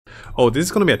Oh, this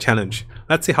is gonna be a challenge.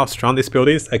 Let's see how strong this build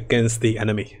is against the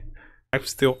enemy. Life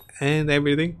steal and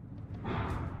everything.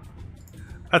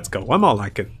 Let's go, one more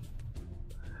like it.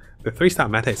 The 3-star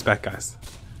meta is back, guys.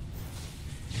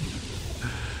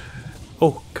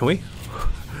 Oh, can we?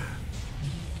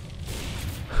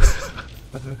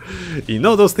 You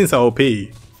know those things are OP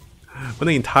when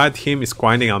the entire team is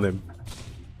grinding on them.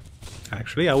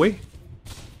 Actually, are we?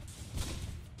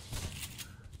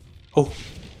 Oh,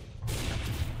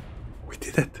 we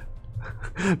did it.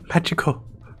 Magical.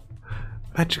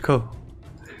 Magical.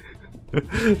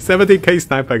 70k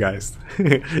sniper, guys.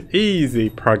 Easy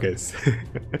progress.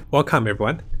 Welcome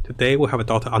everyone. Today we have a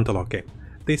Dota Underlords game.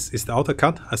 This is the auto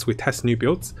count as we test new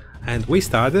builds, and we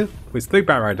started with 3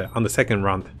 Batrider on the second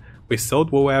round. We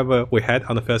sold whatever we had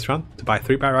on the first round to buy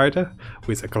 3 Batrider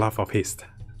with a Glove of Haste.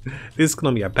 This is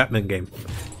gonna be a Batman game.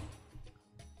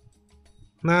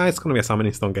 Nah, it's gonna be a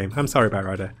Summoning Stone game. I'm sorry,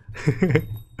 Batrider.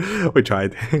 We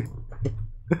tried.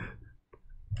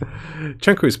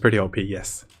 Chunku is pretty OP,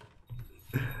 yes.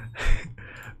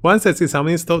 Once I see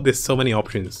Summoning Stone, there's so many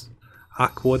options.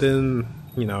 Arc Warden,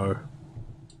 you know,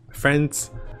 friends,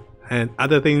 and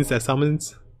other things that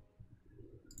summons.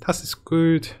 Task is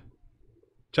good.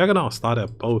 Juggernaut starter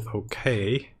both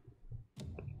okay.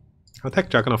 I'll attack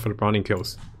Juggernaut for the Browning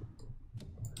kills.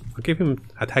 I'll give him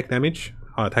attack damage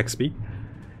or attack speed.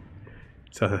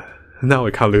 So now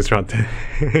we can't lose round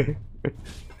 2.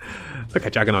 Look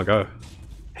at Juggernaut go.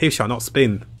 He shall not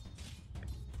spin.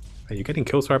 Are you getting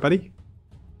kills right, buddy?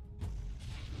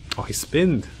 Oh, he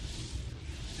spinned.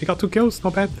 He got 2 kills,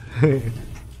 not bad.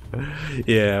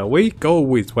 Yeah, we go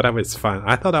with whatever is fun.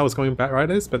 I thought I was going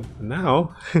Batriders, but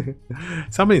now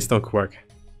Summoning Stone could work.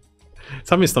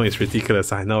 Summoning Stone is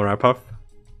ridiculous, I know, right, Puff?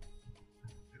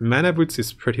 Mana Boots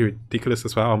is pretty ridiculous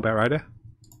as well on Batrider.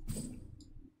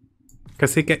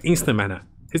 Because he get instant mana.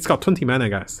 It's got 20 mana,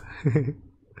 guys.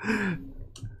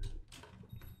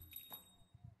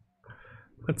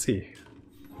 Let's see.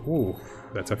 Ooh,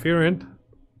 that's a Furion.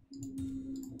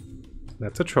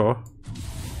 That's a Troll.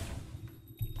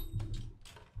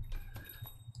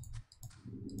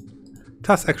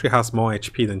 Tusk actually has more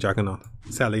HP than Juggernaut,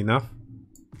 sadly enough.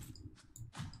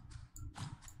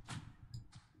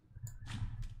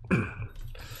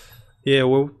 Yeah,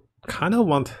 we'll kind of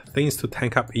want things to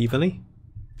tank up evenly.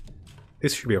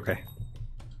 This should be okay.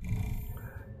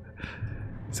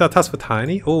 So Tusk for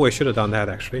Tiny. Oh, I should have done that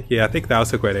actually. Yeah, I think that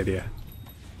was a great idea.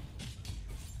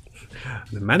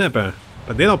 The mana burn.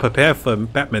 But they're not prepared for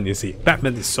Batman, you see.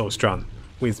 Batman is so strong.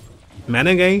 With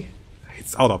mana gain,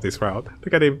 it's out of this world.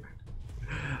 Look at him.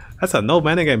 That's a no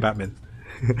mana gain Batman.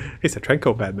 It's a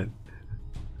tranquil Batman.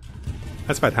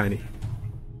 That's quite tiny.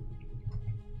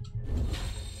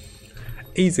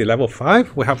 Easy level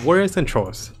 5. We have warriors and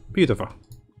trolls. Beautiful.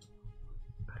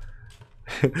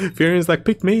 Furion's like,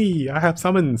 pick me. I have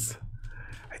summons.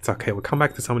 It's okay. We'll come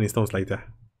back to summoning stones later.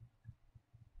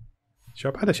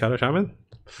 Should I buy the Shadow Shaman?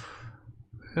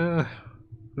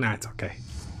 Nah, it's okay.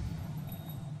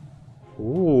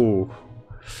 Ooh.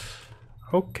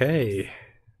 Okay.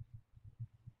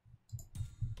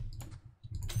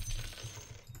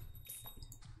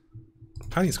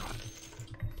 Tiny's gone.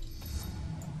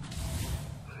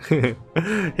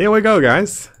 Here we go,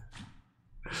 guys.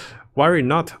 Worry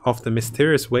not of the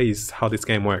mysterious ways how this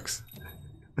game works.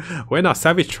 We're not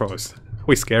savage trolls.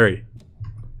 We're scary.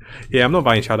 Yeah, I'm not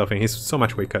buying Shadowfang. He's so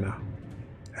much weaker now.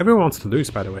 Everyone wants to lose,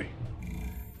 by the way.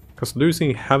 Because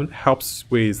losing helps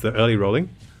with the early rolling.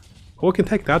 Or we can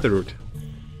take the other route.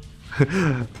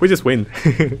 We just win.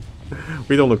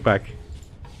 We don't look back.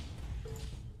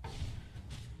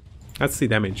 Let's see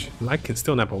damage. Light can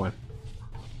still number 1.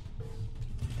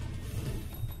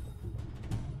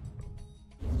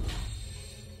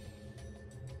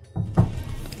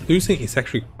 Losing is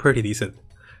actually pretty decent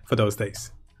for those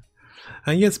days.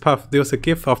 And yes, Puff, there was a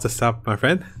gift of the sub, my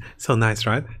friend. So nice,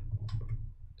 right?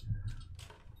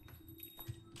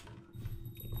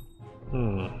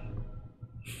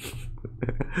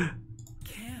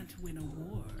 Can't win a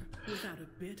war without a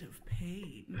bit of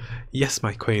pain. Yes,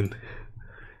 my queen.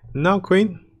 Now,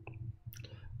 queen,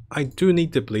 I do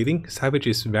need the bleeding. Savage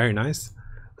is very nice.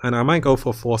 And I might go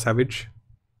for 4 savage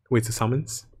with the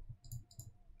summons.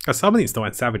 A summoning stone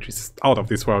and savage is out of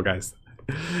this world, guys.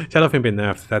 Shadowfang been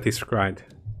nerfed, that is right.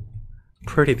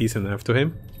 Pretty decent nerf to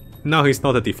him. Now he's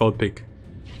not a default pick.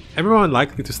 Everyone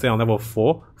likely to stay on level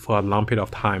 4 for a long period of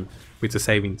time with the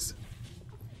savings.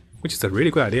 Which is a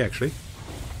really good idea, actually.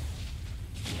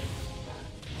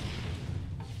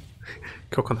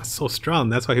 Coconut's so strong,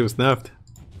 that's why he was nerfed.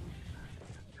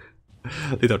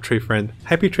 Little tree friend.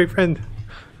 Happy tree friend!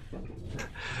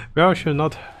 We all should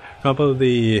not rumble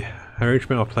the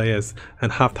arrangement of players,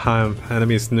 and half-time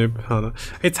enemy snoop. Oh no.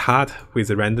 It's hard with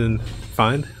the random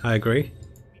find, I agree.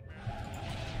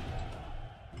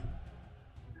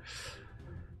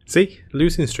 See?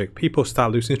 Losing streak. People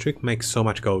start losing streak, make so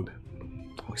much gold.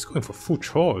 Oh, he's going for full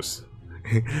chores.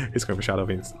 He's going for Shadow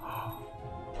Fiends.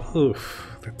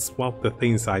 Oof, that's one of the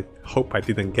things I hope I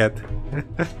didn't get.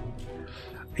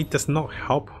 It does not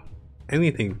help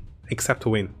anything except to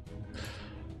win.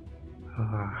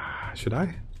 Should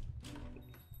I?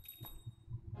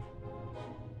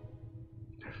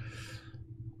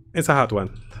 It's a hard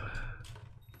one.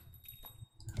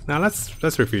 Now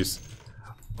let's refuse.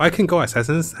 I can go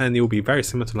Assassins and it will be very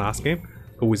similar to last game,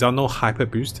 but without no hyper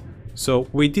boost. So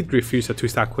we did refuse a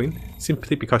 2-star Queen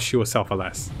simply because she was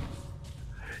selfless.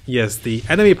 Yes, the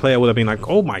enemy player would have been like,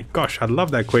 oh my gosh, I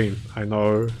love that Queen. I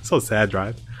know, so sad,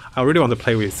 right? I really want to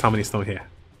play with Summoning Stone here.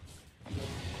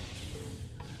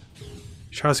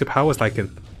 Show us your powers,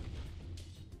 Lycan.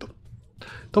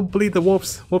 Don't bleed the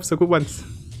wolves. Wolves are good ones.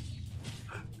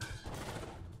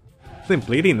 They're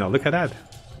bleeding though, look at that.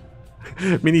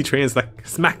 Mini trains like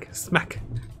smack, smack.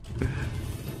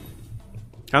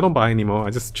 I don't buy anymore,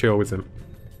 I just chill with him.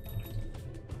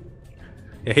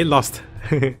 Yeah, he lost.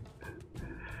 I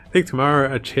think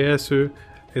tomorrow a Chesu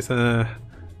is a...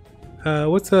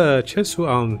 what's a Chesu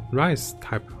on Rise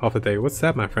type of the day? What's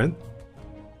that, my friend?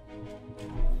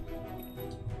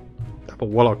 Double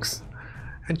Warlocks.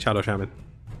 And Shadow Shaman.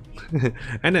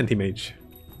 And Anti-Mage.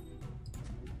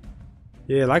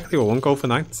 Yeah, likely we won't go for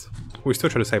Knights. We still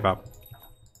try to save up.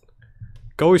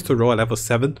 Goal is to roll at level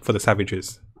 7 for the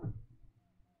Savages.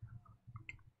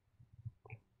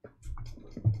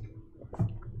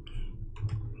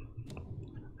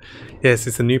 Yes,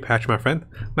 it's a new patch, my friend.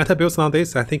 Meta builds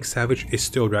nowadays, I think Savage is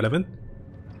still relevant.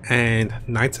 And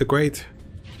Knights are great.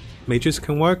 Mages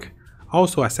can work.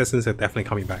 Also, Assassins are definitely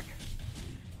coming back.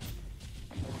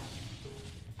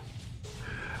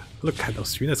 Look at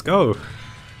those units go!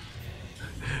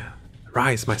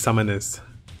 Rise, my summoners.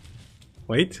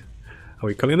 Wait, are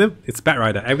we calling them? It's Bat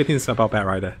Rider. Everything's about Bat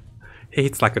Rider. He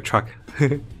hits like a truck.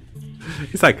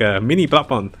 He's like a mini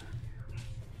Bloodborne.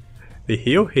 The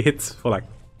heal, he hits for like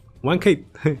 1k.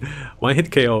 1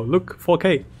 hit KO. Look,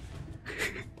 4k.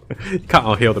 You can't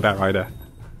out-heal the Bat Rider.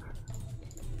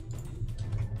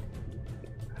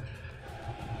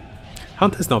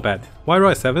 Hunter's not bad. Why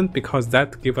roll at 7? Because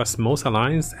that gives us most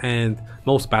alliance and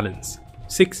most balance.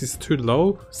 6 is too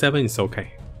low, 7 is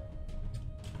okay.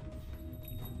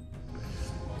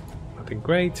 Nothing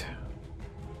great.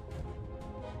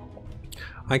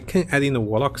 I can add in the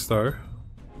Warlocks though.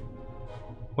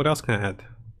 What else can I add?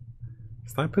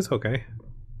 Sniper's okay.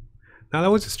 Now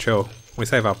that was just chill. We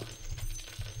save up.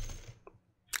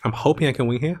 I'm hoping I can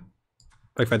win here.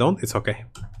 But if I don't, it's okay.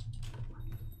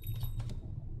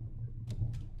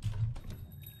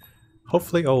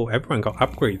 Hopefully, oh, everyone got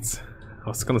upgrades. I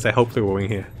was gonna say hopefully we'll win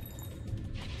here.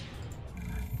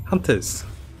 Hunters.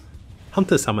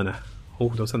 Hunter Summoner. Oh,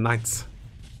 those are Knights.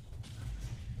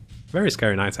 Very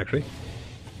scary Knights actually.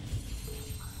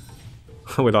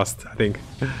 We lost, I think.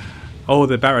 Oh,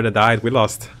 the Bat Rider died, we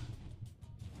lost.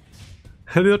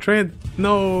 A little train.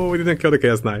 No, we didn't kill the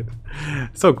Chaos Knight.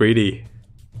 So greedy.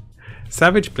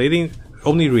 Savage Bleeding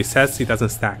only resets, it doesn't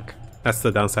stack. That's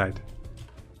the downside.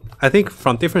 I think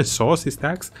from different sources it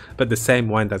stacks, but the same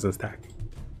one doesn't stack.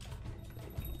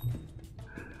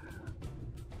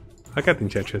 I got the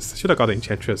Enchantress. Should have got the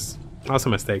Enchantress. That was a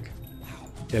mistake.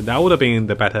 Yeah, that would have been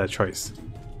the better choice.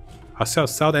 I'll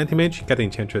sell the Anti-Mage, get the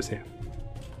Enchantress here.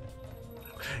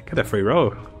 Get a free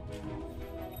roll.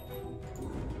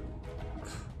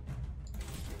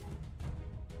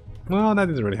 Well, that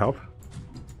doesn't really help.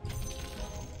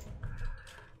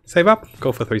 Save up,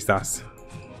 go for 3 stars.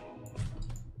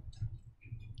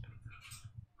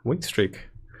 Win streak.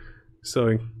 So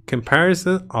in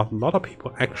comparison, a lot of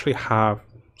people actually have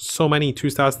so many 2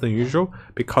 stars than usual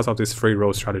because of this free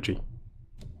roll strategy.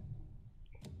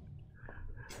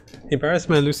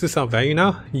 Embarrassment loses some value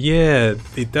now? Yeah,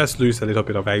 it does lose a little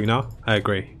bit of value now. I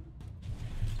agree.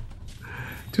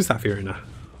 2 star Fiorina.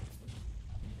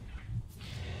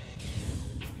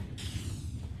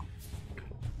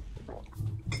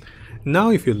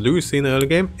 Now if you lose in the early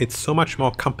game, it's so much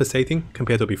more compensating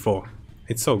compared to before.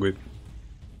 It's so good.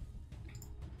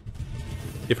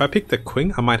 If I picked the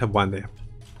Queen, I might have won there.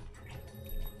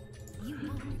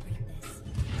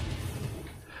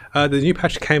 The new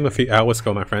patch came a few hours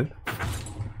ago, my friend.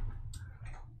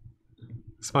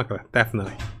 Smuggler,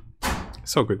 definitely.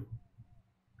 So good.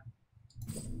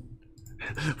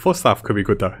 4 staff could be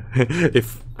good though,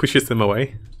 if pushes them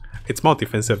away. It's more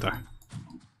defensive though.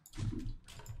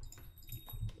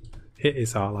 Here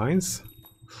is our alliance.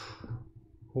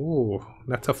 Ooh,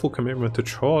 that's a full commitment to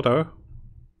troll though.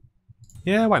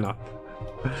 Yeah, why not?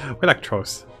 We like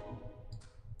trolls.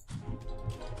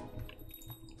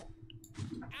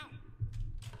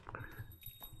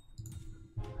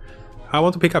 I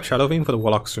want to pick up Shadowing for the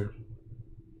Warlock soon.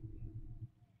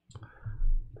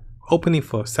 Opening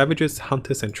for Savages,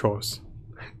 Hunters and Trolls.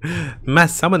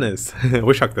 Mass Summoners!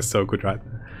 Wishok, that's so good, right?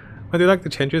 But do you like the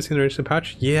changes in the recent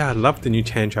patch? Yeah, I love the new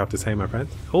change I have to say, my friend.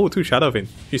 Oh, 2 Shadowing.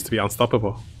 Used to be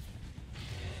unstoppable.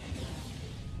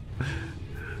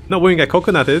 Not willing to get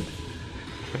coconutted.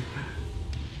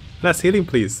 Less healing,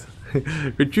 please.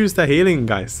 Reduce the healing,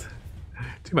 guys.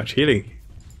 Too much healing.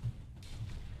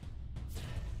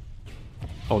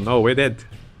 Oh no, we're dead.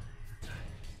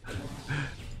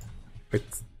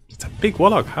 It's a big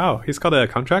Warlock. How? He's got a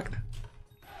contract?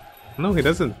 No, he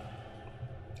doesn't.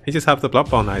 He just have the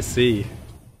Bloodborne, I see.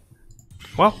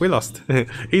 Well, we lost.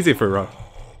 Easy for Ro.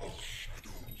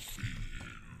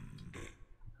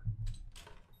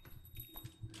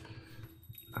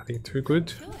 I think too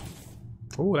good.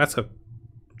 Oh, that's a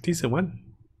decent one.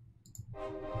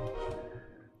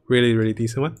 Really, really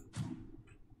decent one.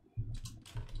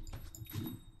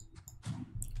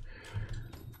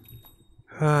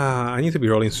 I need to be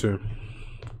rolling soon.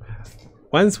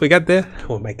 Once we get there,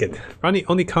 we'll make it. Running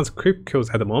only counts creep kills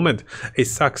at the moment. It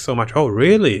sucks so much. Oh,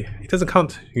 really? It doesn't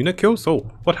count unit kills?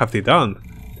 Oh, what have they done?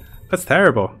 That's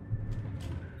terrible.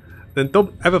 Then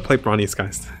don't ever play brownies,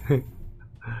 guys.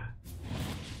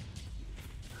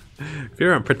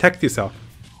 Viren, protect yourself.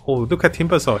 Oh, look at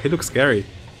Timbersaw. He looks scary.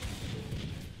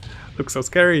 Looks so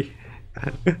scary.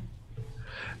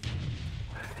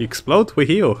 He explode, we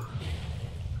heal.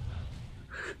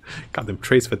 Got them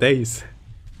traits for days.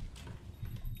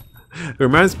 It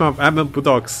reminds me of Admin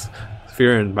Bulldog's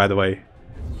Viren, by the way.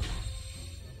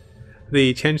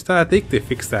 They changed that. I think they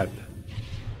fixed that.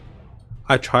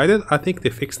 I tried it. I think they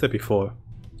fixed it before.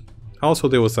 Also,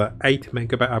 there was a 8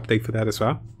 megabyte update for that as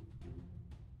well.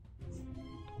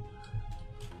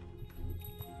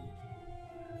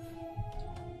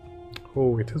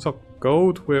 Oh, in terms of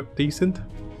gold, we're decent.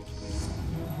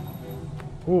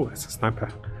 Oh, it's a sniper.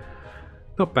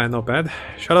 Not bad, not bad.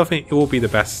 Shadowfang, it will be the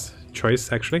best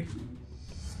choice, actually.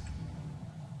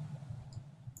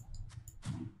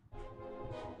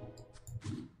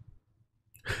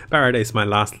 Barrett is my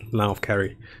last line of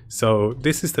carry. So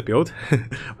this is the build.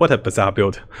 What a bizarre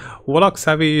build. Warlock,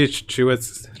 Savage,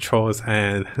 Druids, Trolls,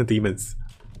 and Demons.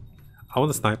 I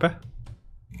want a sniper.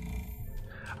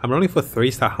 I'm running for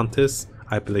 3-star Hunters,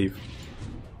 I believe.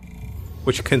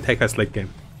 Which can take us late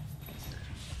game.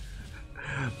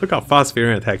 Look how fast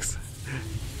Viren attacks.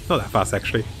 Not that fast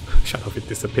actually. Shut up, it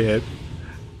disappeared.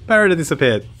 Barrett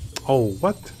disappeared. Oh,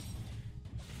 what?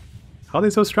 How are they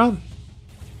so strong?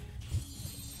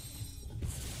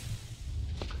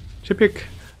 Chipik,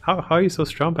 how are you so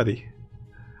strong, buddy?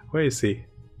 Where is he?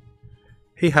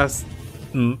 He has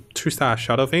 2-star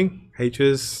Shadowfang,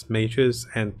 Ages, Mages,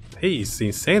 and he's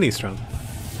insanely strong.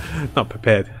 Not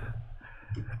prepared.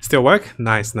 Still work?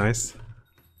 Nice, nice.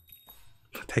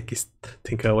 Take his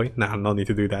Tinker away? Nah, no need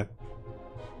to do that.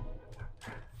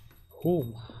 Oh,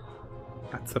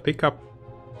 that's a pickup.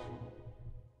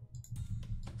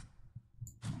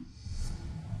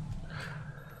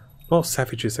 More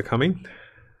savages are coming.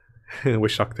 We're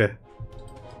shocked there.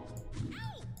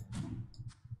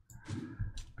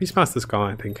 Beastmaster's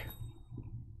gone, I think.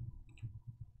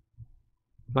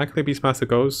 Likely Beastmaster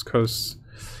goes because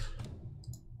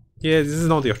yeah, this is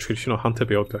not the traditional hunter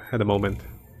build at the moment.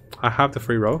 I have the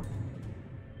free roll.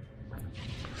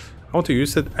 I want to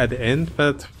use it at the end,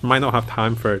 but might not have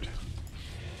time for it.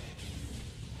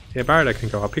 Yeah, Barrett I can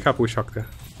go. I'll pick up Wishok there.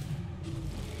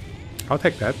 I'll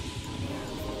take that.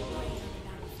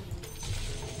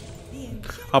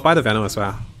 I'll buy the Venom as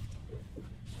well.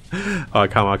 Oh,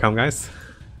 come on, come guys.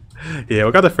 Yeah,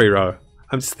 we got the free roll.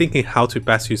 I'm just thinking how to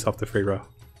best use of the free roll.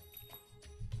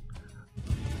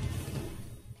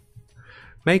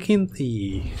 Making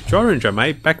the Draw Ranger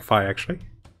might backfire actually.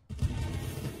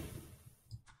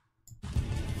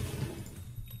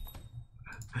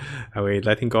 Are we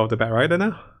letting go of the Bat Rider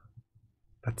now?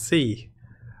 Let's see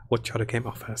what Shadow Game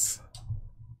offers.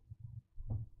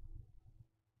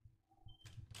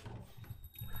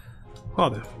 Oh,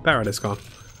 the Bat Rider's gone.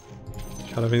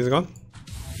 Shadow Fiend is gone.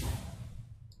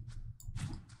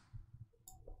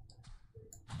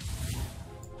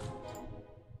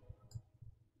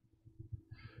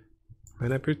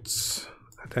 Mana boots,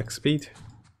 attack speed.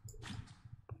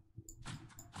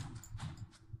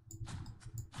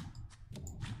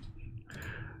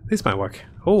 This might work.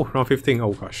 Oh, round 15.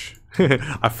 Oh gosh.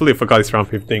 I fully forgot it's round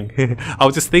 15. I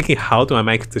was just thinking, how do I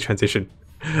make the transition?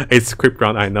 It's creep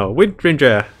ground, I know. Wind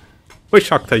Ranger! Witch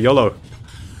Doctor, YOLO!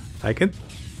 Lycan?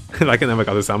 Lycan never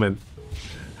got to summon.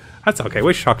 That's okay,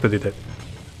 Witch Doctor did it.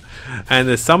 And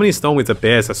the summoning stone with the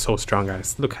bears are so strong,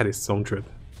 guys. Look at his stone druid.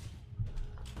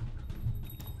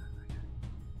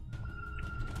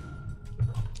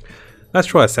 Let's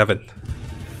try a 7.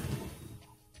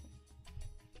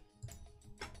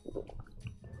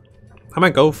 I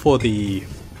might go for the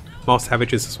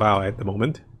Mon-Savages as well at the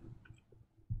moment.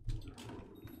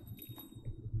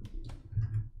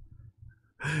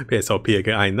 Bear's OP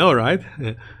again, I know, right?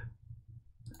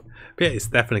 Bear is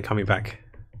definitely coming back.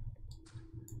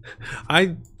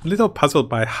 I'm a little puzzled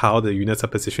by how the units are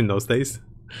positioned those days.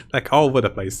 Like all over the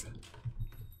place.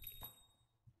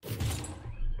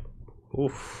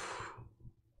 Oof.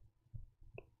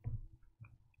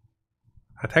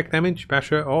 Attack damage,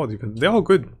 Basher, oh, they're all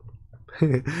good.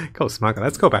 Go Smarter,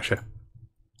 let's go Basher.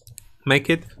 Make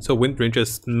it so Wind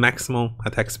Ranger's maximum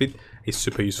attack speed is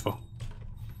super useful.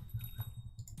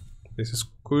 This is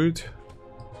good.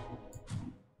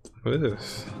 What is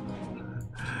this?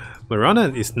 Marana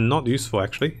is not useful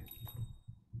actually.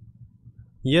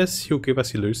 Yes, he'll give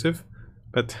us elusive,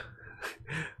 but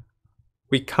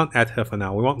we can't add her for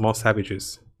now. We want more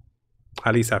savages.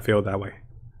 At least I feel that way.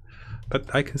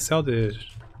 But I can sell the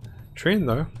train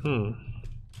though.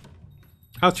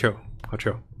 I'll chill. I'll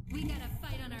chill. We got a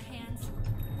fight on our hands.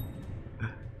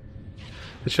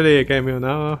 Literally a game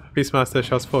now. Beastmaster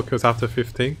shots 4 kills after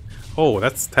 15. Oh,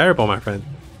 that's terrible, my friend.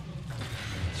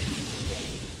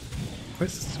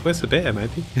 Where's the bear,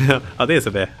 matey? Oh, there's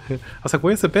a bear. I was like,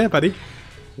 where's the bear, buddy?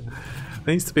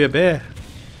 There needs to be a bear.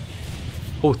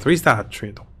 Oh, 3-star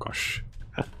train. Oh gosh.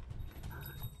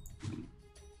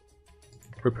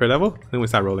 Repair level, then we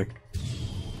start rolling.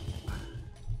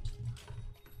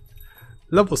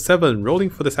 Level 7, rolling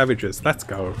for the savages. Let's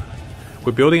go.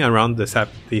 We're building around the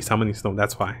summoning stone,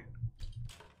 that's why.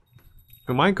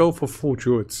 We might go for full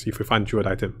druids if we find druid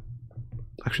item.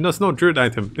 Actually, no, it's no druid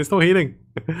item. There's no healing.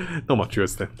 No more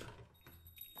druids then.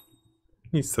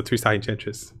 Needs the 3-star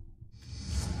enchantress.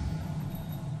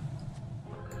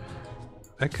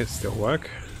 That can still work.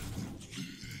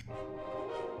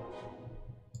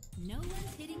 No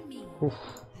one's hitting me. Oof.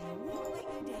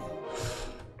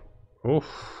 Oof.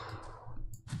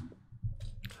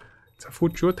 It's a full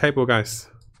druid table, guys.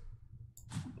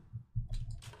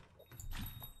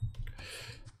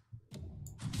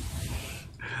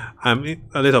 I'm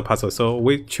a little puzzled, so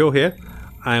we chill here.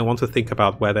 I want to think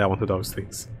about whether I want to do those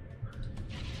things.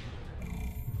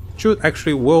 Druid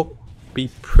actually will be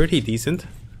pretty decent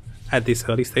at this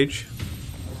early stage.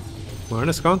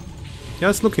 Marana's gone? Yeah,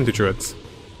 let's look into druids.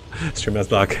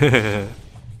 Streamer's luck. And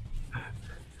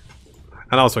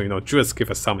also, you know, druids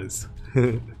give us summons.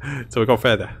 So we go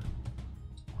further.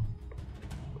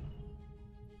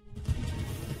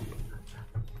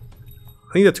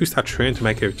 I need a 2-star train to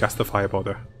make it justifiable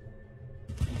though.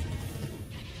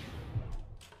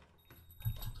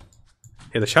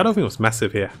 Yeah, the Shadow thing was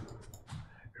massive here.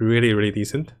 Really, really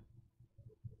decent.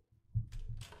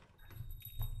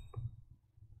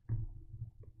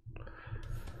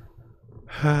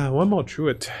 One more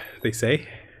druid, they say.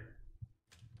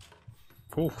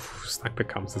 Oof, sniper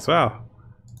comes as well.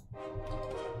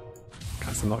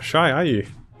 Guys, I'm not shy, are you?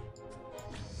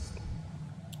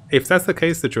 If that's the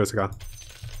case, the druids are gone.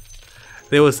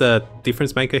 There was a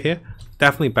difference maker here.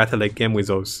 Definitely better late game with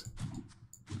those.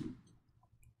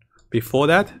 Before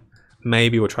that,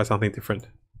 maybe we'll try something different.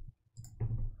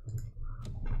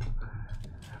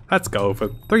 Let's go for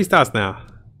 3 stars now.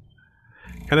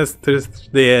 And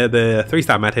the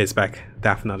 3-star meta is back,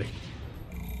 definitely.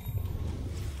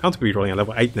 I want to be rolling at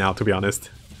level 8 now, to be honest.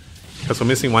 Because we're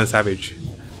missing 1 savage.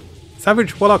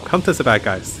 Savage Warlock Hunters are back,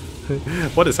 guys.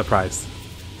 What a surprise.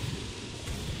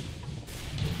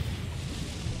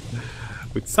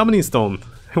 With Summoning Stone,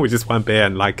 which is 1 bear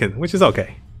and Lycan, which is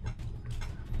okay.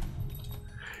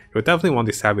 You'll definitely want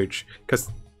the Savage,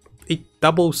 because it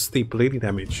doubles the bleeding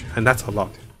damage, and that's a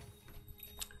lot.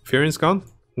 Fury's gone,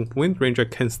 Wind Ranger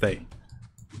can stay.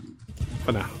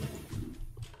 For now.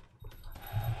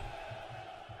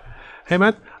 Hey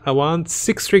man, I won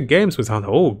 6 straight games with Hunter.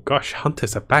 Oh gosh,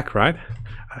 Hunters are back, right?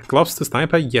 Gloves to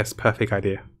Sniper, yes, perfect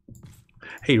idea.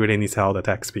 He really needs held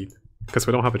attack speed, because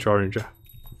we don't have a Draw Ranger.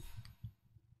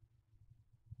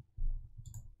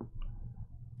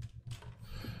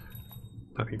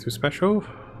 Nothing too special.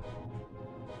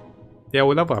 Yeah,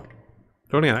 we'll level up.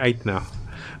 Rolling at 8 now.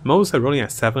 Most are rolling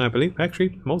at 7, I believe.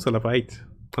 Actually, most are level 8.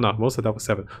 Oh no, most are level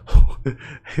 7.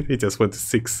 He just went to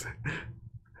 6.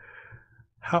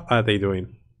 How are they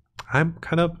doing? I'm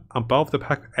kind of above the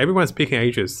pack. Everyone's picking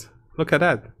ages. Look at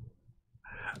that.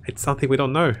 It's something we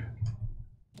don't know.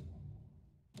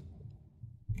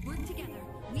 Work together.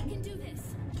 We can do this.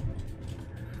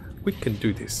 We can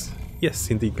do this. Yes,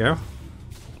 indeed, girl.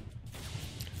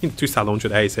 Need 2-star launcher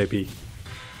ASAP.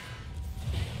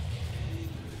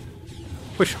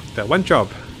 Push that one job.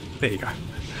 There you go.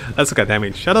 Let's look at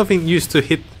damage. Shadowfin used to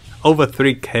hit over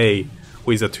 3k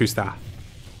with a 2-star.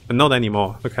 But not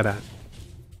anymore. Look at that.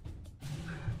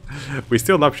 We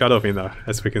still love Shadowfin though,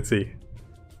 as we can see.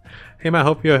 Hey man,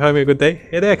 hope you're having a good day.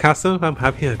 Hey there, Custom. I'm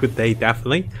having a good day,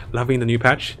 definitely. Loving the new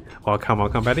patch.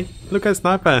 Welcome, buddy. Look at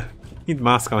Sniper. Need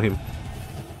mask on him.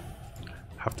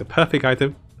 Have the perfect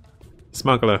item.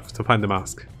 Smuggler to find the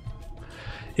mask.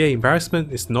 Yeah,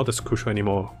 embarrassment is not as crucial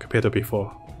anymore compared to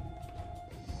before.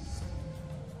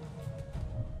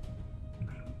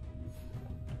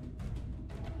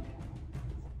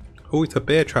 Oh, it's a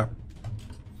bear trap.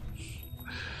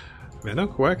 Man, that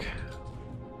could work.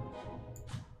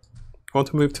 I want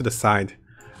to move to the side,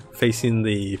 facing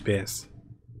the bears.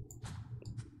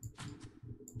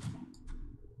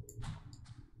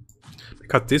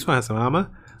 Because this one has some armor,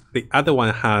 the other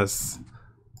one has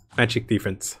magic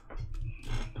defense.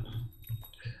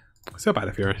 Still bad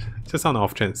if you're just on the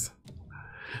off chance.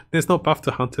 There's no buff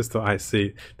to hunters to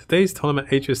IC. Today's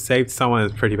tournament Aegis saved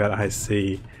someone pretty bad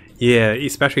IC. Yeah,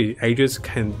 especially Aegis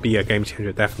can be a game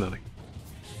changer, definitely.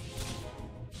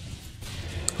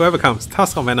 Whoever comes,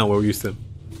 Task or Venom will use them.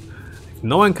 If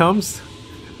no one comes,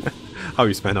 I'll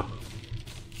use Venom.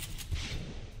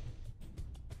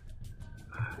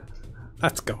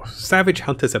 Let's go. Savage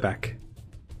Hunters are back.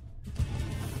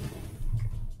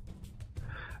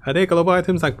 Are there global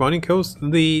items like Burning Kills?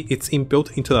 It's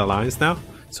inbuilt into the alliance now,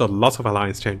 so lots of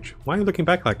alliance change. Why are you looking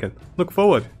back like it? Look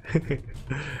forward.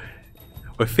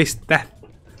 We face death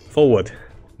forward.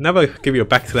 Never give your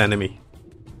back to the enemy.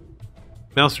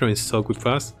 Maelstrom is so good for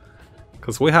us,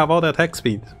 because we have all the attack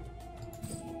speed.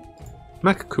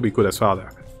 Mech could be good as well though.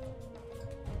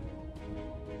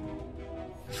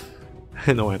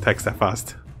 No one attacks that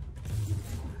fast.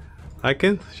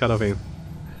 Lycan? Shadowfin.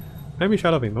 Maybe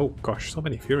Shadowfin. Oh gosh, so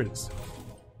many Furions.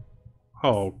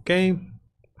 Oh, game.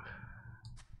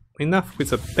 Enough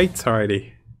with the dates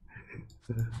already.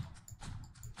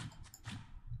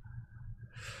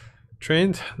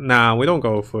 Trained? Nah, we don't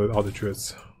go for all the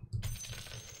druids.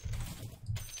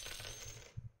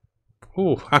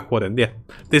 Ooh, Arc Warden, yeah.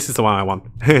 This is the one I want.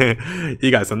 You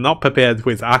guys are not prepared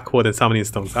with Arc Warden summoning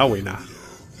stones, are we now?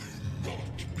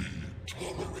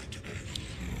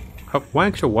 Have one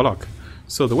extra Warlock.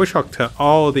 So the Wish Doctor,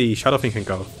 all the Shadowfin can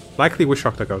go. Likely Wish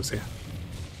Doctor goes here.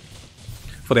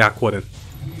 For the Arc Warden.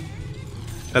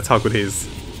 That's how good he is.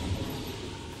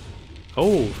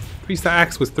 Oh, 3-star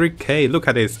axe with 3k. Look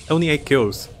at this. Only 8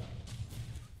 kills.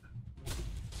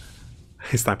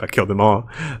 His sniper killed them all.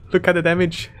 Look at the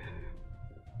damage.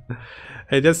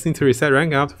 I just need to reset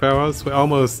rank after 5 hours. We're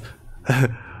almost...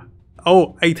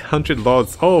 oh, 800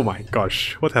 lords. Oh my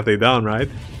gosh. What have they done, right?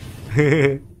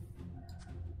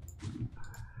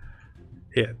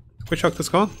 Yeah. Witch Doctor's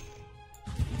gone.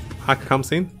 Arc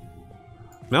comes in.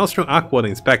 Maelstrom Arc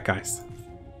Warden is back, guys.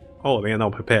 Oh, they are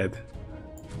not prepared.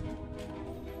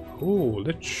 Oh,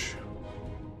 Lich.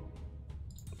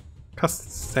 Can't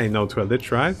say no to a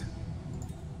Lich, right?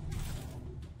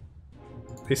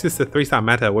 This is the 3-star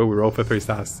meta where we roll for 3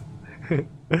 stars.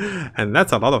 And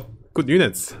that's a lot of good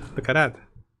units. Look at that.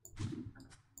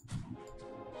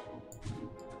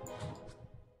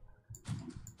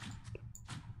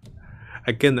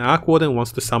 Again, the Arc Warden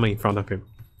wants to summon in front of him.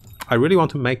 I really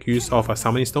want to make use of a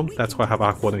summoning stone, that's why I have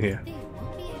Arc Warden here. They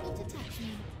won't be able to touch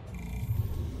me.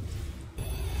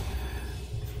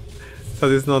 So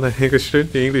this is not an English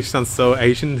student? The English sounds so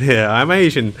Asian. Yeah, I'm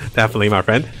Asian, definitely, my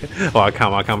friend.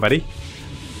 Welcome, buddy.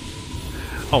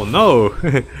 Oh no!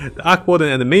 The Arc Warden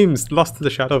and the memes lost to the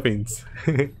Shadowfins.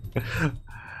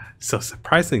 So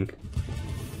surprising.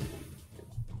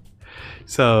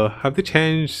 So, have they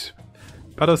changed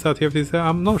Battle Cell TFT?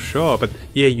 I'm not sure, but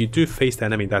yeah, you do face the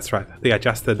enemy, that's right. They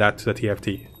adjusted that to the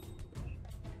TFT.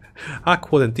 Arc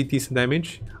Warden did decent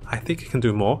damage. I think he can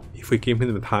do more if we give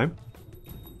him the time.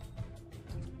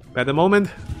 But at the moment,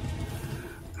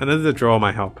 another draw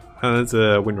might help.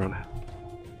 Another win run.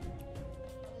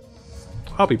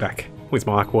 I'll be back with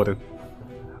my Arc Warden.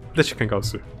 Lich can go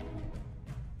through.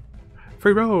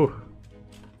 Free roll!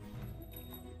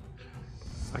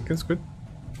 Lycan's good.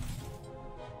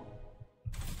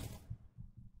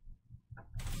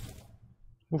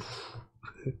 Oof.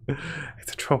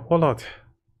 It's a troll warlord.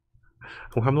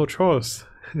 We have no trolls.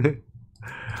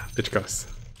 Lich goes.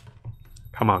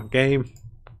 Come on, game.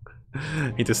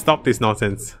 Need to stop this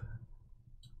nonsense.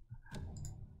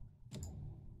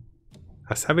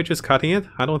 Are savages cutting it?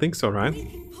 I don't think so, right?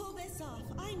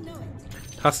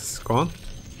 Task is gone.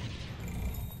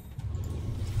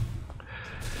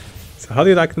 So how do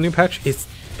you like the new patch? It's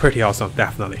pretty awesome,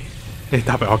 definitely.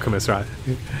 Double Alchemist, right?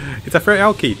 It's a free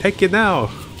Alki, take it now!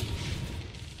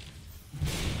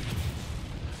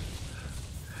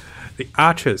 The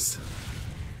archers.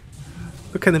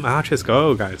 Look at them archers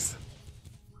go, guys.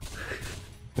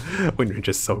 Wind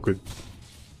Ranger is so good.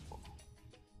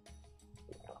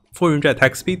 400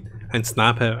 attack speed and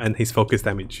sniper and his focus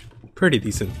damage. Pretty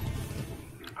decent.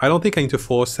 I don't think I need to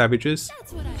force savages.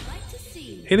 That's what I like to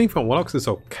see. Healing from warlocks is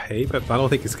okay, but I don't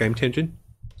think it's game changing.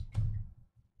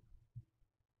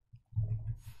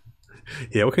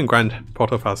 Yeah, we can grind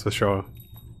protofiles for sure.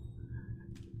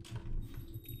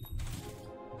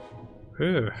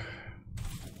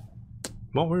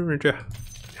 More Wind Ranger.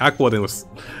 Arc Warden was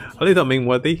a little main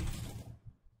worthy.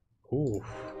 Ooh.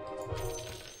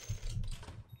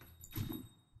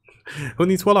 Who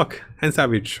needs Warlock and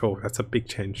Savage? Oh, that's a big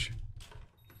change.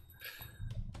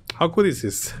 How good is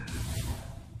this?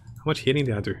 How much healing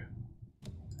did I do?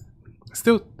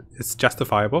 Still, it's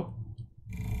justifiable.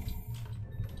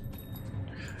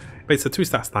 But it's a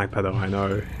 2-star sniper though, I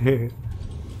know.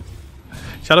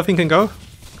 Shadowfiend can go?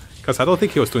 Because I don't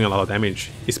think he was doing a lot of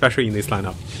damage, especially in this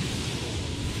lineup.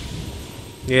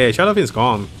 Yeah, Shadowfiend's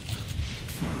gone.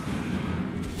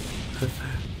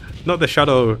 Not the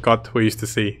Shadow God we used to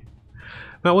see.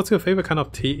 Now, what's your favorite kind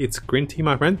of tea? It's green tea,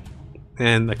 my friend.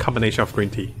 And a combination of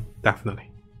green tea, definitely.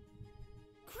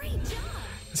 Great job.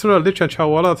 This sort of Lich and Chow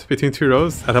Warlord between 2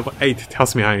 rows at level 8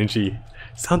 tells me ING.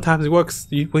 Sometimes it works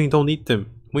when you don't need them.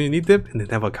 When you need them, and they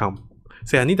never come.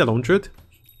 Say, I need a Lone Druid.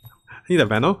 I need a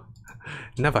Vano.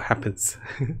 It never happens.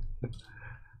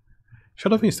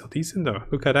 Shadowfiend is still decent though,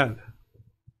 look at that.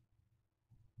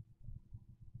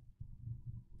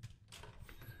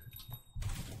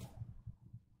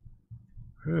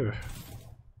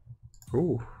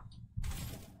 Ooh.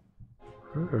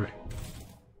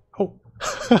 Oh.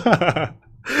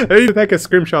 I need to take a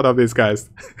screenshot of these guys.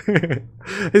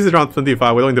 This is round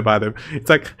 25, we don't need to buy them. It's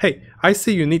like, hey, I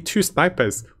see you need 2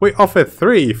 snipers. We offer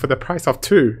 3 for the price of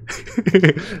 2.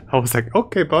 I was like,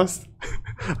 okay, boss.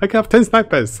 I can have 10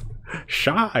 snipers.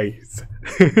 Shies.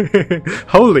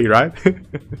 Holy, right?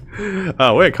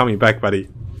 Oh, we're coming back, buddy.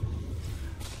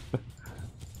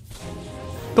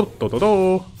 Do, do, do,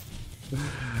 do.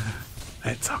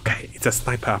 It's okay, it's a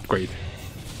sniper upgrade.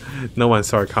 No one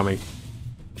saw it coming.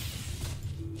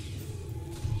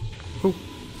 Ooh.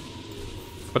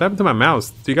 What happened to my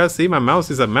mouse? Do you guys see my mouse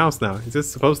is a mouse now? Is this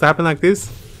supposed to happen like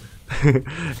this?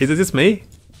 Is it just me?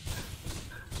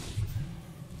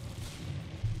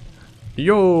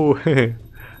 Yo!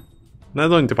 Not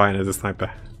going to buy it as a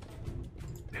sniper.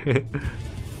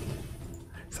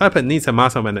 Sniper needs a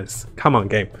Master Menace. Come on,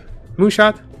 game.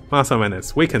 Moonshot, Master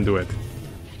Menace. We can do it.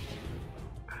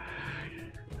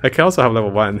 I can also have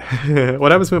level 1.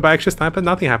 What happens when we buy extra sniper?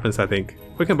 Nothing happens, I think.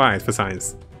 We can buy it for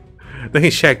science. Then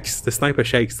he shakes, the sniper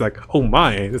shakes like, oh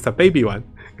my, it's a baby one.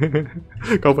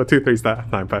 Go for 2 3-star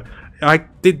sniper. I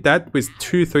did that with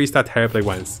 2 3-star terribly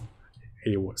once.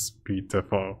 It was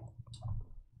beautiful.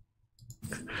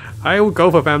 I will go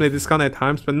for family discount at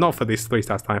times, but not for this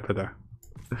 3-star sniper though.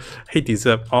 He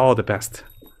deserves all the best.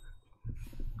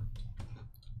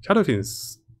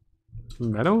 Shadowfiend's...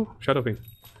 Metal? Shadowfiend.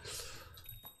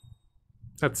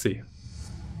 Let's see.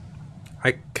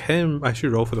 I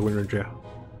should roll for the Wind Ranger.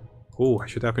 Oh, I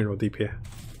should definitely roll deep here.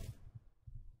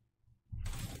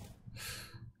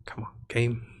 Come on,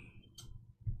 game.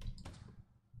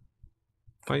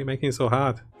 Why are you making it so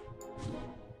hard?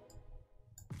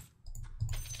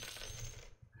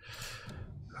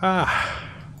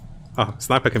 Ah. Oh,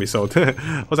 sniper can be sold.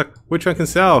 I was like, which one can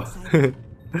sell?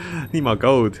 Need more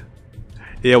gold.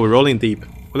 Yeah, we're rolling deep.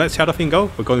 Well, let Shadowfiend go.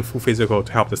 We're going full physical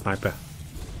to help the sniper.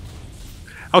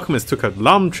 Alchemist took a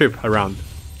long trip around.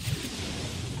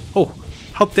 Oh,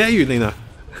 how dare you, Lina!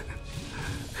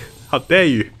 How dare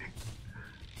you!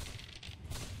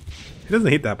 He doesn't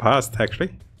hit that past,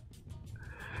 actually.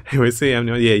 We see, yeah,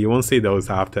 you won't see those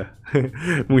after.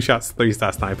 Moonshot's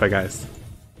 3-star sniper, guys.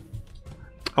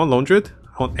 I want Lone Druid.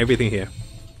 I want everything here.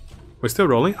 We're still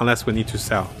rolling unless we need to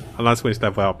sell. Unless we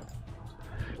level up.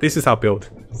 This is our build.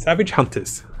 Savage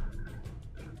Hunters.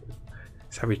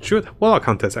 Savage Druid. Warlock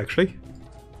Hunters, actually.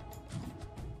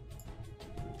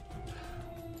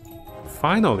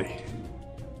 Finally.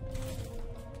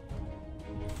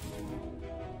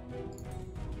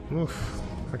 Oof.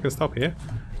 I can stop here.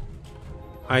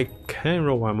 I can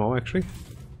roll one more, actually.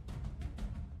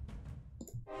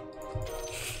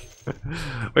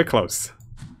 We're close.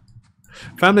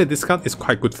 Family discount is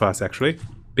quite good for us, actually,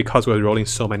 because we're rolling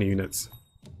so many units.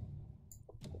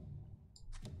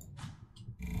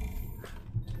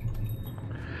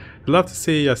 We'd love to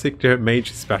see a signature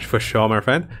mage splash for sure, my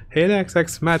friend. Hey there,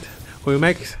 XX Matt. Will you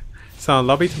make some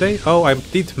lobby today? Oh, I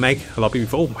did make a lobby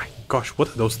before. Oh my gosh, what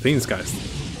are those things, guys?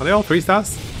 Are they all 3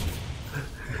 stars?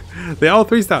 They're all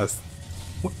 3 stars.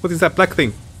 What is that black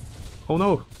thing? Oh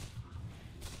no.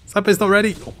 Sniper is not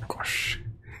ready. Oh gosh.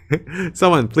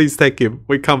 Someone, please take him.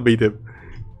 We can't beat him.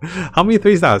 How many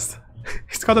 3 stars?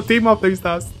 He's got a team of 3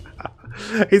 stars.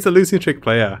 He's a losing streak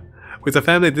player with a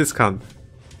family discount.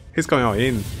 He's going all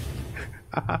in.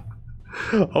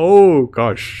 Oh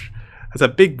gosh. That's a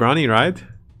big brownie, right?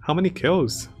 How many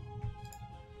kills?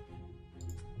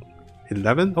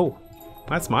 11? Oh,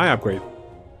 that's my upgrade.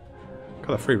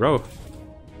 Got a free row.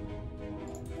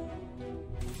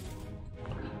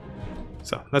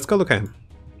 So let's go look at him.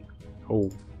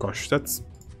 Oh gosh, that's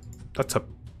a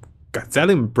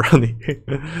gazillion brownie.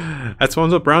 That's one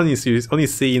of the brownies you only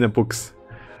see in the books.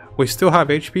 We still have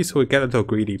HP, so we get a little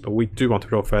greedy, but we do want to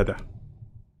go further.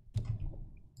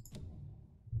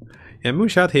 Yeah,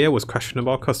 Moonshot here was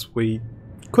questionable because we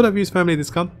could have used family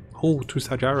discount. Oh,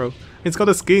 2-star Gyro. It's got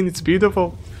a skin, it's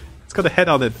beautiful. It's got a head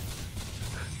on it.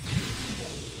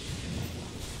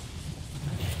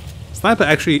 Sniper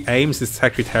actually aims is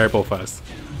actually terrible for us.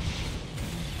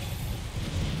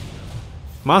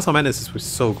 Master Menace was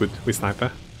so good with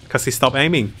Sniper because he stopped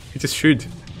aiming, he just shoot.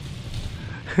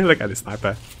 Look at the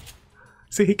Sniper.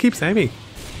 See, he keeps aiming.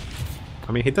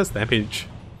 I mean, he does damage.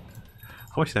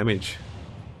 How much damage?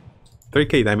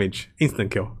 3k damage,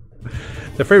 instant kill.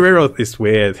 The free reroll is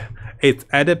weird. It's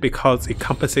added because it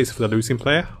compensates for the losing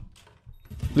player.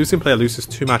 Losing player loses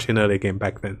too much in early game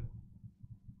back then.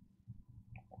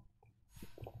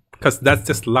 Because that's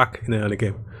just luck in the early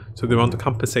game. So they want to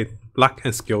compensate luck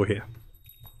and skill here.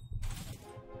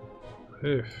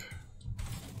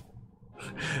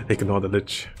 Ignore the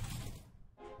lich.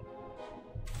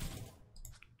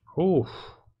 Oh,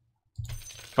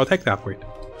 I'll take the upgrade.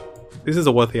 This is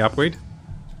a worthy upgrade.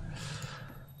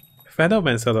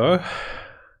 Fendermancer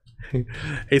though.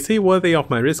 Is he worthy of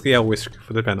my risk? Yeah, risk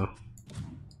for the banner.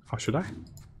 Or should I?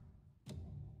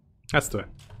 Let's do it.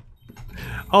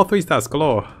 All 3 stars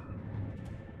galore.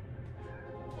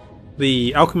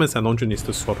 The Alchemist and Laundry needs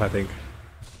to swap, I think.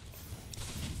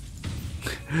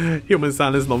 Human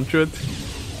silence Laundry.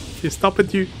 He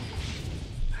stopped you.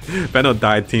 Banner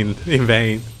died in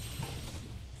vain.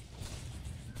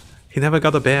 He never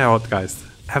got a bear out, guys.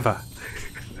 Ever.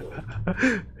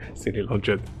 Silly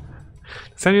Laundry.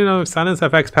 Does anyone know if silence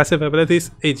affects passive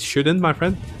abilities? It shouldn't, my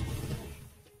friend.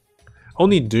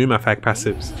 Only Doom affect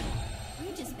passives.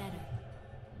 We're just better.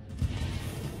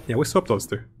 Yeah, we swap those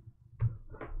two.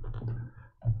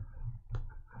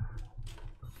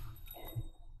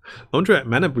 Laundry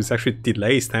mana boost actually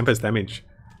delays Stamper's damage.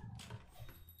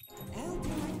 I'll do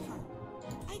my part.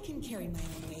 I can carry my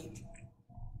own weight.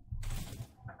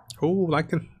 Oh,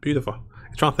 Lycan, beautiful.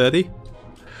 It's round 30.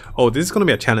 Oh, this is going to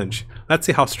be a challenge. Let's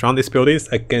see how strong this build is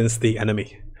against the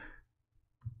enemy.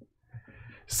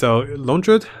 So,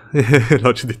 Laundred?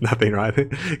 Laundred did nothing, right?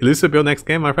 You lose the build next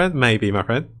game, my friend? Maybe, my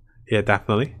friend. Yeah,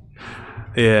 definitely.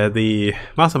 Yeah, the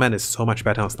Master Man is so much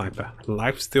better on Sniper.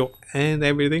 Lifesteal and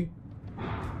everything.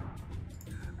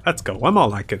 Let's go, one more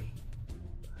Lycan.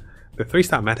 The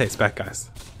 3-star meta is back, guys.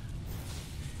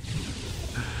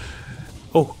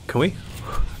 Oh, can we?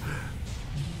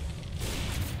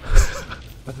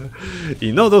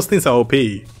 You know those things are OP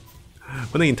when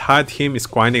the entire team is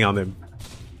grinding on them.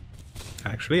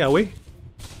 Actually, are we?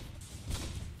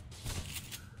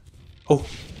 Oh,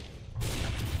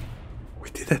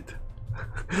 we did it.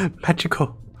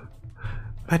 Magical.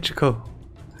 Magical.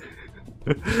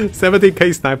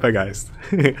 70k sniper, guys.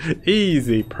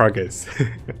 Easy progress.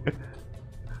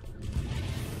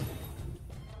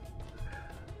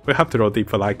 We have to roll deep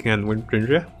for Lycan and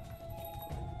Windringer.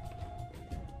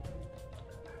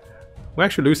 We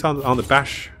actually lose on the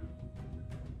bash.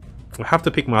 We have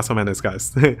to pick Master Menace,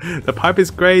 guys. The pipe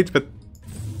is great, but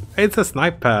it's a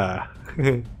sniper.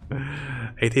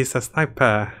 It is a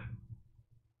sniper.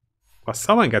 Well,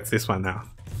 someone gets this one now.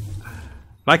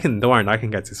 Lycan, don't worry,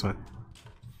 Lycan gets this one.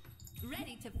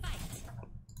 Ready to fight.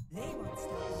 They won't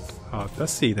stop us. Oh,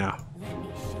 let's see now. Let me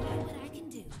show you what I can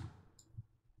do.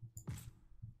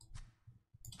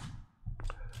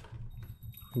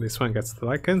 This one gets the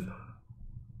Lycan.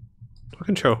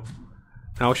 Control.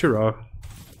 Now we should roll.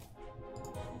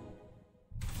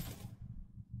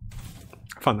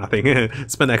 Found nothing.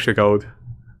 Spend extra gold.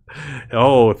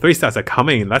 Oh, 3 stars are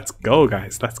coming. Let's go,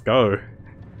 guys. Let's go.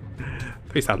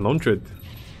 3-star Laundred.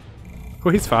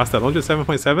 Oh, he's faster. Laundred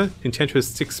 7.7.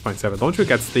 Enchantress 6.7. Laundred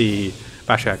gets the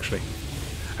Basher, actually.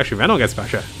 Actually, Venom gets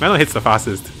Basher. Venom hits the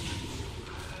fastest.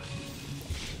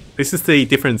 This is the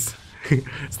difference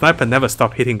Sniper never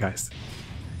stop hitting, guys.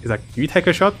 He's like, you take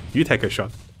a shot, you take a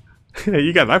shot.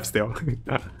 You get life still.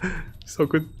 So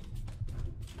good.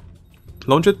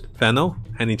 Launcher, Vano,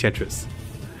 and Enchantress.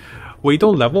 We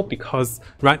don't level because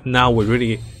right now we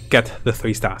really get the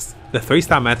 3 stars. The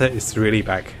 3-star meta is really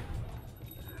back.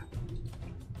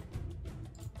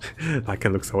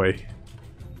 Lycan looks away.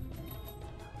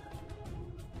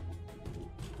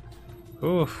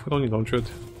 Oh, we don't need Launcher.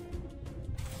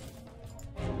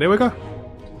 There we go.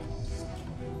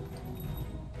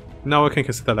 Now we can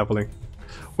consider leveling.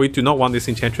 We do not want this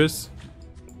Enchantress.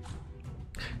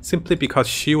 Simply because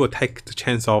she will take the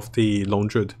chance of the Lone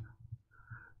Druid.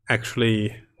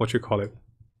 Actually, what you call it?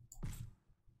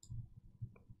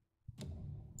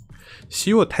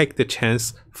 She will take the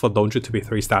chance for Lone Druid to be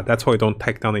 3-star. That's why we don't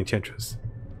take down the Enchantress.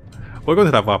 We're going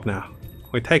to level up now.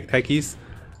 We take techies,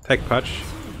 take Punch,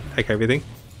 take everything.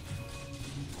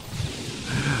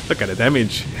 Look at the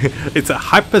damage. It's a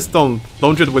Hyperstone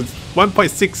Lone Druid with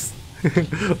 1.6.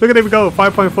 Look at him go,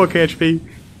 5.4k HP.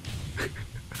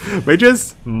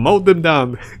 Mages, mold them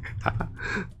down.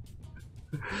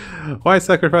 Why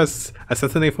sacrifice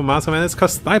Assassinate for Master Menace?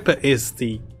 Because Sniper is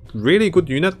the really good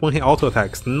unit when he auto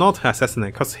attacks, not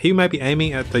Assassinate, because he might be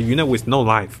aiming at the unit with no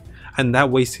life, and that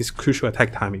wastes his crucial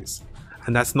attack timings.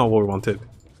 And that's not what we wanted.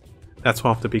 That's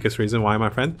one of the biggest reasons why, my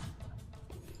friend.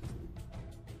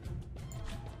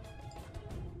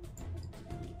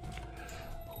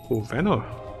 Oh, Vano.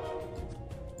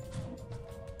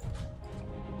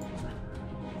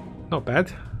 Not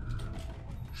bad.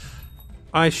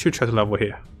 I should try to level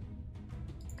here.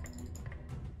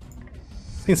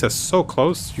 Things are so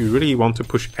close, you really want to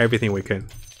push everything we can.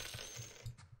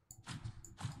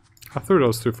 I threw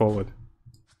those 2 forward.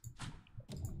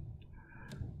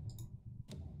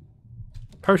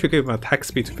 Probably should give him attack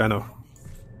speed to Vano.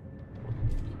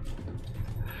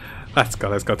 Let's go,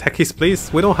 let's go. Techies,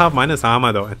 please. We don't have minus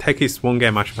armor though, and Techies won't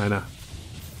get much mana.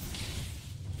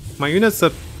 My units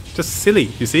are just silly,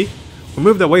 you see? We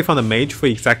moved away from the mage for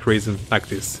exact reason like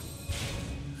this.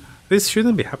 This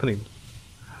shouldn't be happening.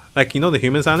 Like, you know the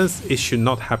human silence? It should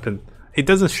not happen. It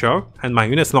doesn't show, and my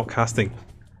unit's not casting.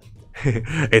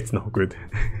 It's not good.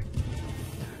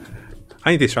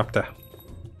 I need Disruptor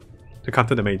to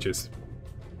counter the mages.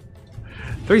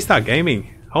 3-star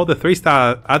gaming. Oh, the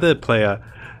 3-star other player.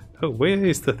 Oh, where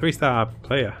is the 3-star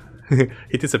player?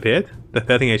 He disappeared? The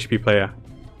 13 HP player.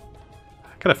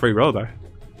 Got a free roll though.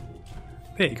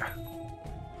 There you go.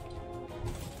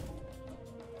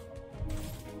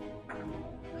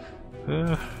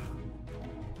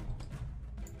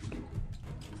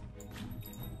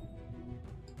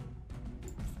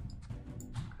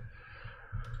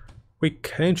 We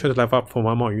can try to level up for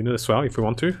 1 more unit as well if we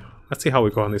want to. Let's see how we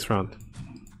go on this round.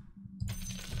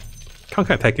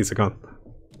 Counter attack is gone.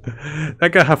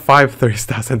 That guy have 5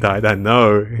 3-stars and died. I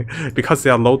know. Because they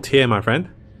are low tier, my friend.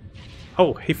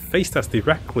 Oh, he faced us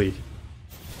directly.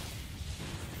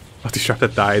 Oh, Disruptor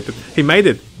died. He made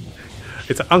it.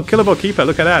 It's an unkillable keeper.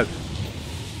 Look at that.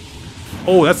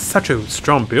 Oh, that's such a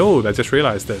strong build. I just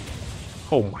realized it.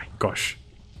 Oh my gosh.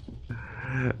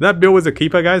 That build with a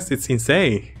keeper, guys, it's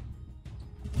insane.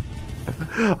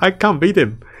 I can't beat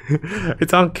him.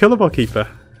 It's an unkillable keeper.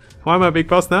 Why am I a big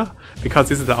boss now? Because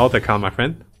this is the auto count, my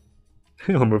friend.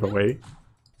 I'll move away.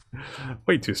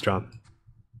 Way too strong.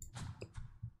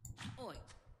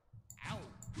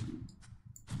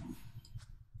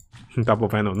 Double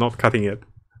Venom, not cutting it.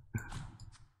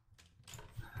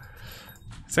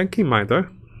 Senki mine though.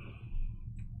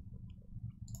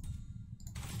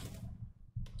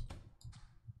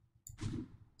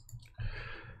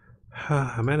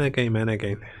 Mana gain, mana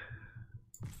gain.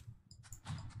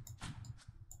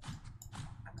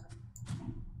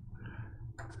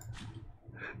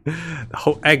 The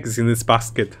whole egg is in this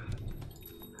basket.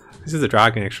 This is a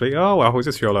dragon actually. Oh well, who's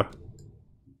just YOLO?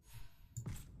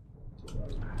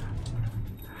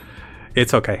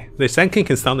 It's okay. The Senki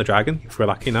can stun the dragon if we're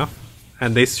lucky enough,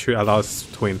 and this should allow us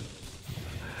to win.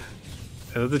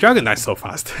 The dragon died so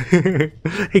fast.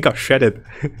 He got shredded.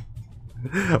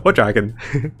 What dragon?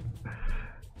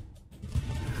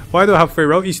 Why do I have free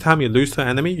roll? Each time you lose to an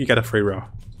enemy, you get a free roll.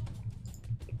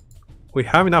 We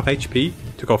have enough HP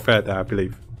to go further, I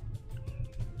believe.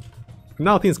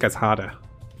 Now things get harder.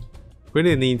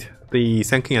 Really need the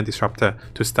Senki and Disruptor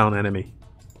to stun enemy.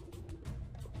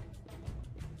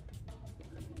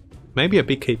 Maybe a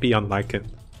big KP on Lycan.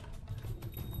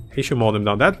 He should mow them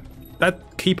down.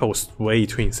 That keeper was way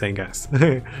too insane, guys.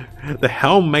 The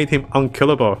helm made him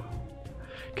unkillable.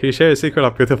 Can you share a secret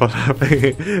of beautiful love?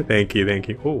 Thank you, thank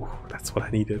you. Oh, that's what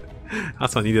I needed.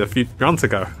 That's what I needed a few rounds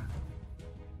ago.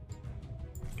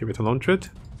 Give it a launch it.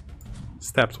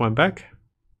 Steps one back.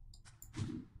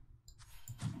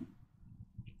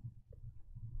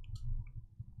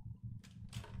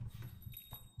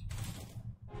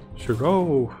 Should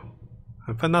go.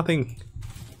 And for nothing.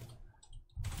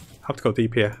 Have to go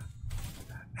deep here.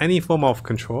 Any form of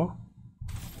control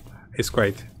is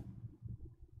great.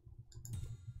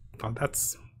 Oh,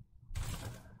 that's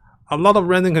a lot of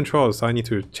random controls, so I need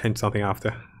to change something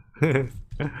after.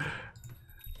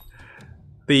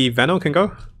 The Venom can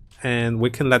go, and we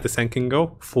can let the Senkin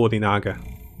go for the Naga.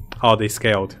 Oh, they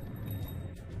scaled.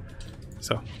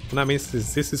 So, what that means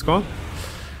is this is gone.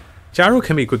 Gyro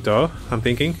can be good though, I'm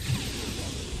thinking.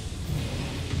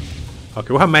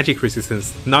 Okay, we have magic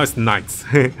resistance. Now it's Knights.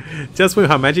 Just when we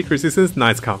have magic resistance,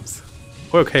 Knights comes.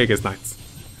 We're okay against Knights.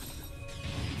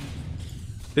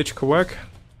 Lich could work.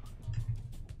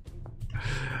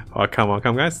 Oh, come on,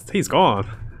 guys. He's gone.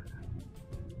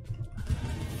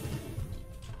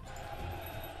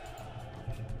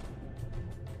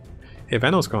 Hey,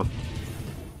 Venom's gone.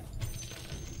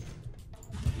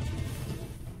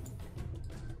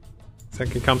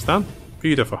 Second comes down.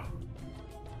 Beautiful.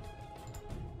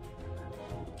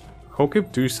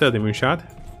 Hokip do sell the Moonshot.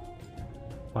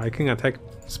 Viking attack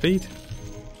speed.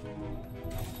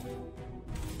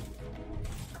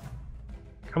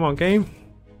 Come on, game.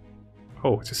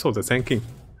 Oh, just saw the Senkin.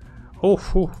 Oh,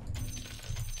 whew.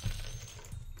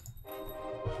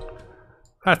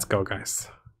 Let's go, guys.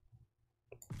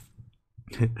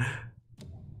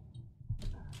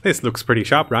 This looks pretty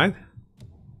sharp, right?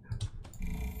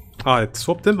 Oh, it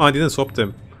swapped him? Oh, I didn't swap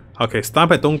him. Okay,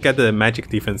 Sniper don't get the magic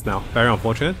defense now. Very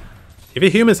unfortunate. If he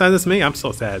human silences me, I'm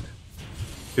so sad.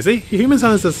 You see? He human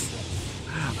silences.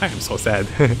 I am so sad.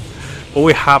 But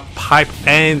we have Pipe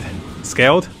and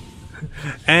Scaled.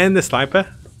 And the Sniper.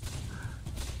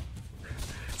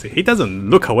 See, he doesn't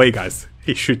look away, guys.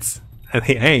 He shoots. And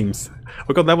he aims.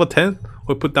 We got level 10.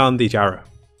 We'll put down the Gyro.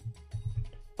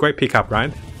 Great pickup,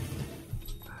 right?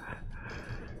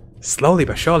 Slowly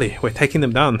but surely, we're taking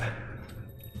them down.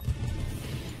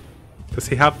 Does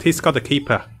he have? He's got the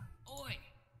Keeper.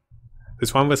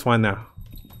 There's 1 vs 1 now.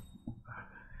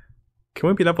 Can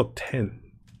we be level 10?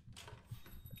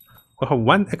 We'll have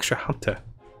 1 extra Hunter.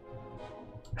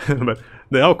 But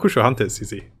they're all crucial hunters, you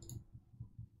see.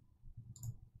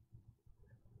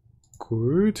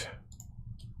 Good.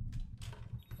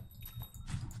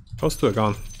 Those two are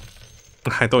gone.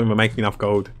 I don't even make enough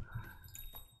gold.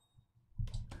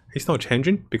 He's not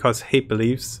changing because he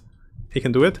believes he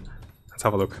can do it. Let's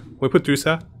have a look. We put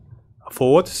Dusa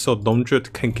forward so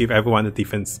Lomdred can give everyone the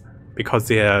defense because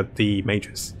they are the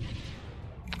mages.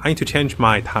 I need to change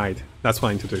my Tide. That's what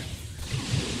I need to do.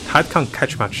 Tide can't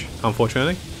catch much,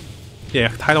 unfortunately. Yeah,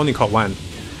 Tide only caught 1.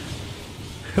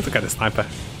 Look at the Sniper.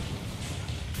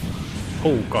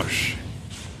 Oh gosh.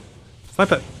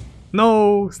 Sniper!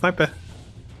 No! Sniper!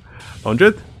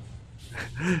 Lomdred!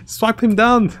 Swipe him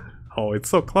down! Oh, it's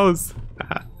so close.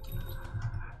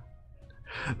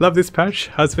 Love this patch.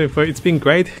 It's been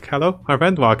great. Hello, my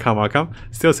friend. Welcome, welcome.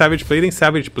 Still Savage bleeding?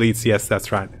 Savage bleeds. Yes,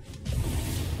 that's right.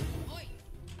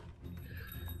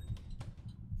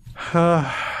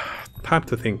 Time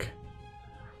to think.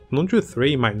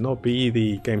 103 might not be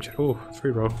the game chat. Oh,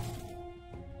 3 row.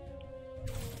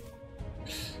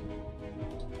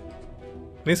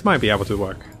 This might be able to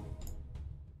work.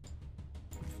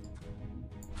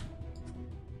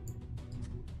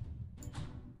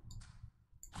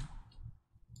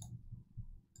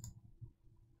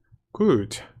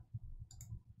 Good.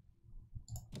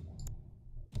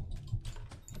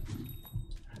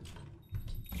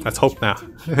 Let's hope now.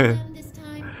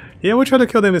 Yeah, we'll try to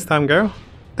kill them this time, girl.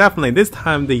 Definitely, this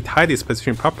time the Tide is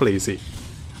positioned properly, you see.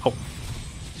 Oh.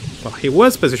 Well, he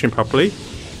was positioned properly.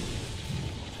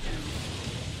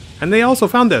 And they also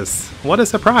found us. What a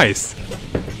surprise.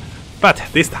 But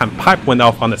this time Pipe went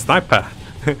off on the Sniper.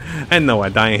 And no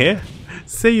one dying here.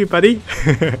 See you, buddy.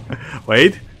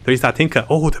 Wait. 3-star Tinker.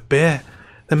 Oh, the bear.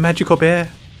 The magical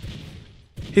bear.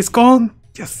 He's gone.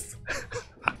 Yes.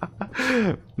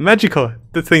 Magical.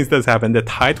 The things does happen. The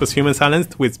Tide was human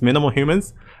silenced with minimal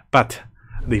humans. But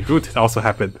the root also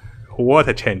happened. What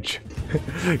a change.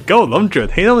 Go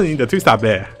Lomdred. He don't need the 2-star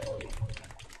bear.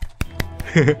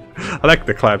 I like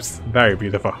the claps. Very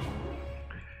beautiful.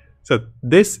 So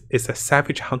this is a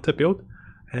Savage Hunter build.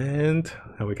 And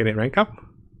are we getting rank up?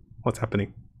 What's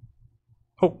happening?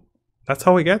 Oh. That's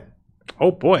how we get? Oh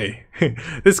boy,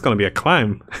 this is gonna be a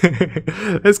climb.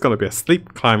 This is gonna be a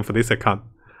steep climb for this account.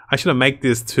 I should have made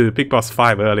this to Big Boss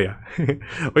 5 earlier.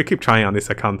 We keep trying on this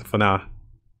account for now.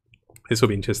 This will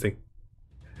be interesting.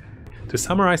 To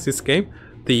summarize this game,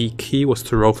 the key was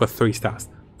to roll for 3 stars.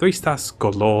 3 stars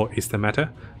galore is the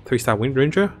matter. 3-star Wind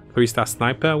Ranger, 3-star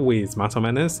Sniper with Muscle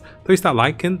Madness, 3-star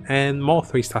Lycan, and more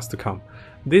 3 stars to come.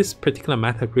 This particular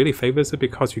meta really favors it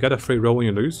because you get a free roll when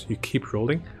you lose, you keep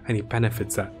rolling, and it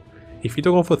benefits that. If you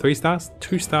don't go for 3 stars,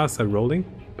 2 stars are rolling,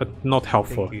 but not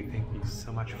helpful. Thank you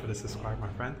so much for the subscribe, my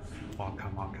friend.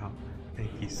 Welcome. Thank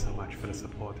you so much for the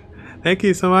support. Thank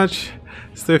you so much,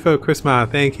 Stufo Chrisma.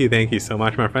 Thank you so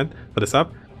much, my friend, for the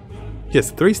sub.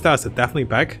 Yes, 3 stars are definitely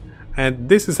back, and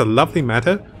this is a lovely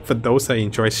meta for those that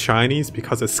enjoy shinies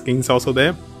because the skin's also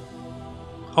there.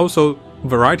 Also,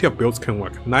 variety of builds can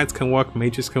work. Knights can work,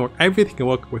 mages can work, everything can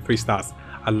work with 3 stars.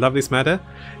 I love this meta,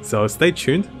 so stay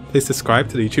tuned. Please subscribe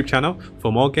to the YouTube channel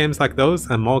for more games like those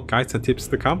and more guides and tips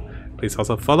to come. Please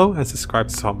also follow and subscribe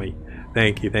to support me.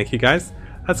 Thank you guys.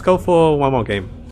 Let's go for one more game.